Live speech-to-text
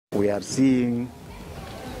We are seeing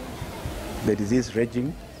the disease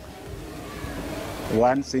raging.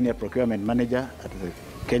 One senior procurement manager at the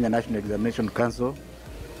Kenya National Examination Council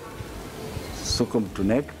succumbed to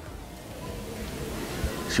neck.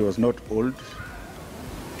 She was not old.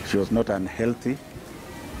 She was not unhealthy.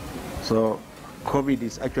 So COVID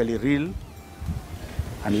is actually real,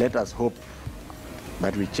 and let us hope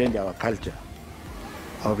that we change our culture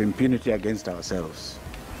of impunity against ourselves.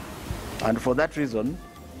 And for that reason,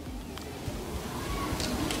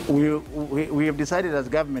 we have decided as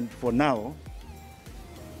government for now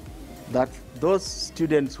that those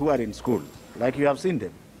students who are in school, like you have seen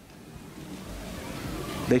them,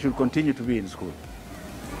 they should continue to be in school.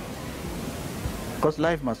 Because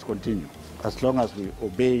life must continue as long as we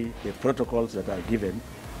obey the protocols that are given,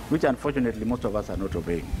 which unfortunately most of us are not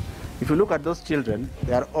obeying. If you look at those children,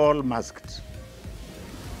 they are all masked.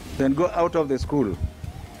 Then go out of the school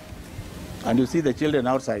and you see the children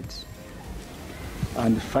outside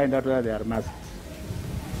and find out whether they are masked.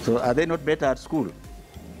 So are they not better at school?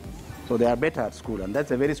 So they are better at school, and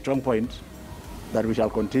that's a very strong point that we shall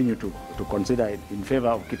continue to consider in favor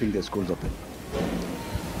of keeping the schools open.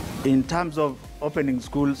 In terms of opening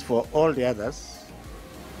schools for all the others,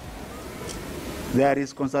 there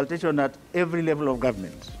is consultation at every level of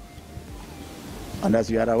government. And as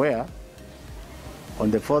you are aware, on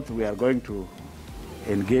the 4th we are going to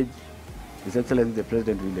engage, His Excellency the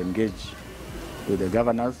President will engage with the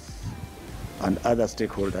governors and other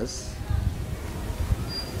stakeholders.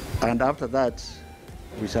 And after that,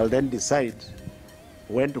 we shall then decide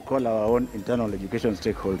when to call our own internal education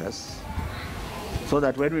stakeholders, so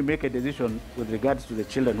that when we make a decision with regards to the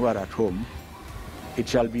children who are at home, it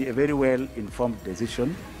shall be a very well-informed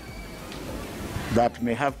decision that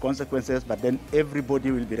may have consequences, but then everybody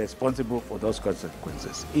will be responsible for those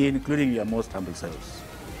consequences, including your most humble selves.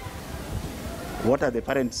 What are the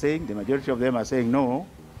parents saying? The majority of them are saying, no,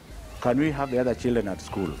 can we have the other children at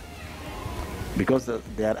school? Because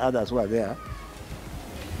there are others who are there.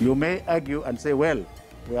 You may argue and say, well,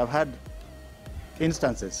 we have had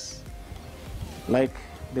instances like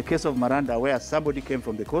the case of Miranda, where somebody came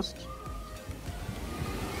from the coast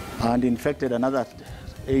and infected another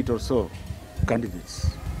 8 or so candidates.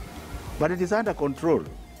 But it is under control.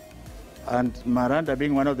 And Miranda,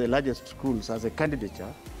 being one of the largest schools, has a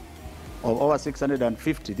candidature of over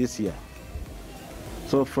 650 this year.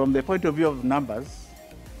 So from the point of view of numbers,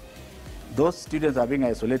 those students are being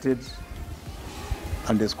isolated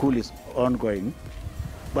and the school is ongoing.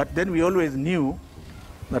 But then we always knew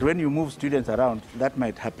that when you move students around, that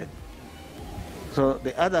might happen. So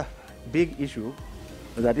the other big issue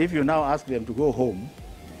is that if you now ask them to go home,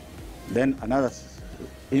 then another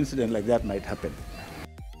incident like that might happen.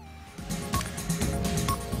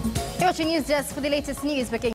 You're watching News Desk for the latest news.